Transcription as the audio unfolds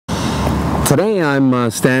Today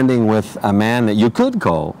I'm standing with a man that you could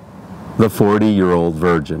call the 40-year-old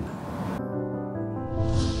virgin.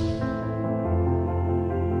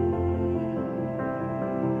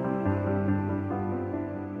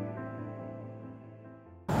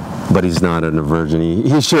 But he's not a virgin.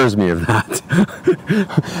 He assures me of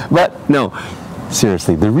that. But no,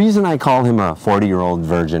 seriously, the reason I call him a 40-year-old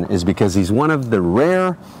virgin is because he's one of the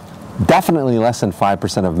rare, definitely less than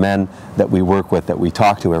 5% of men that we work with, that we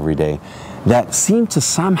talk to every day, that seem to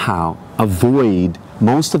somehow avoid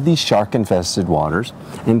most of these shark-infested waters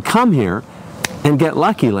and come here and get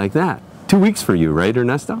lucky like that. 2 weeks for you, right,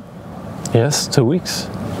 Ernesto? Yes, 2 weeks.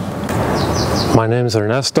 My name is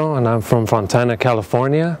Ernesto and I'm from Fontana,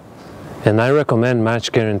 California, and I recommend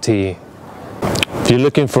Match Guaranty. If you're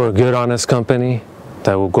looking for a good, honest company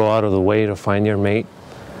that will go out of the way to find your mate,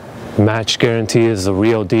 Match Guaranty is the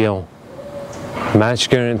real deal. Match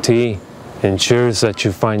Guaranty ensures that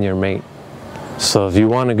you find your mate. So if you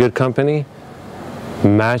want a good company,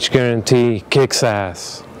 Match Guaranty kicks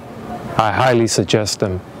ass. I highly suggest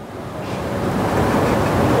them.